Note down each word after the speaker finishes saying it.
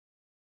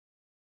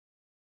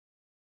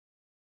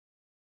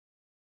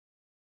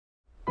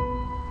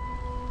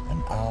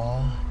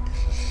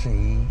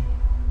sea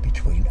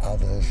between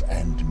others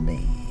and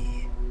me.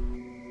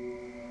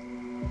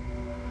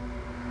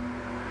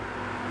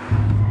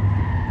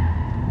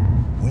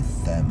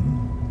 With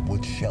them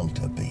would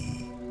shelter be.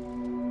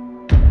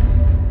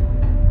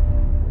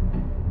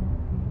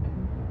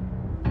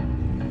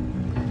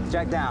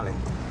 Jack Dowley,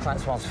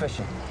 Transwell's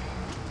fishing.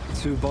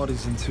 2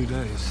 bodies in 2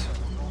 days.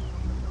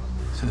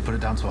 So they put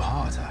it down to a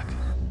heart attack?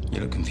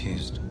 You look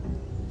confused.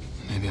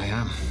 Maybe I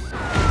am.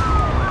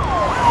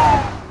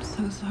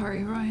 So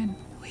sorry, Ryan.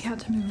 We had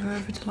to move her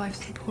over to life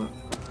support.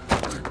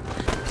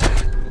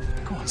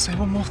 Go on, say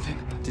one more thing.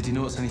 Did you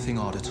notice anything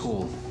odd at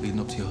all leading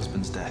up to your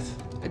husband's death?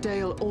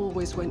 Dale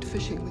always went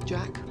fishing with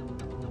Jack.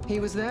 He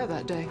was there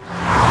that day.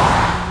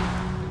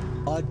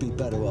 I'd be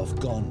better off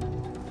gone.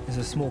 There's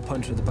a small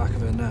punch at the back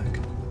of her neck.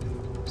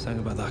 Something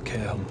about that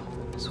care home.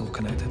 It's all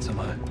connected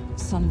somehow.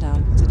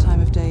 Sundown is a time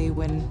of day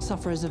when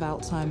sufferers of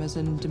Alzheimer's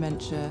and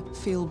dementia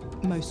feel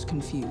most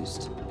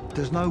confused.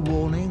 There's no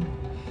warning.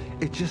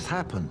 It just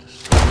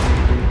happens.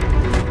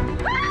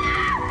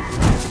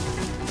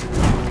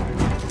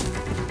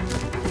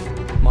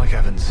 Mike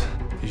Evans.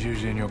 He's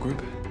usually in your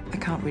group? I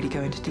can't really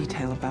go into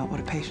detail about what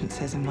a patient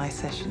says in my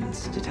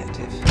sessions,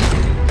 Detective.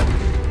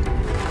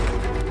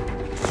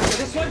 For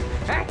this one?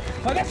 Hey,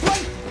 for this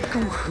one?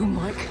 Go home,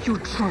 Mike. You're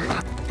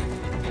drunk.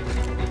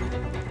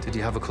 Did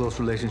you have a close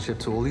relationship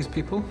to all these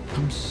people?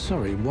 I'm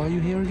sorry, why are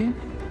you here again?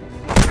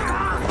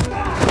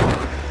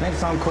 Next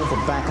time, call for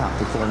backup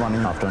before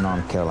running after an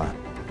armed killer.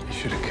 You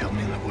should have killed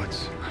me in the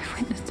woods. I've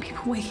witnessed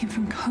people waking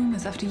from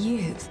comas after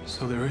years.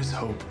 So there is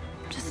hope.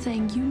 I'm just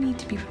saying you need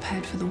to be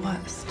prepared for the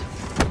worst.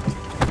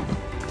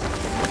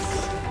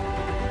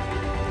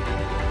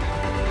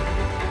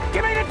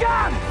 Give me the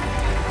gun!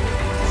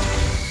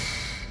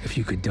 If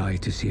you could die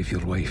to save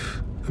your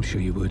wife, I'm sure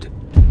you would.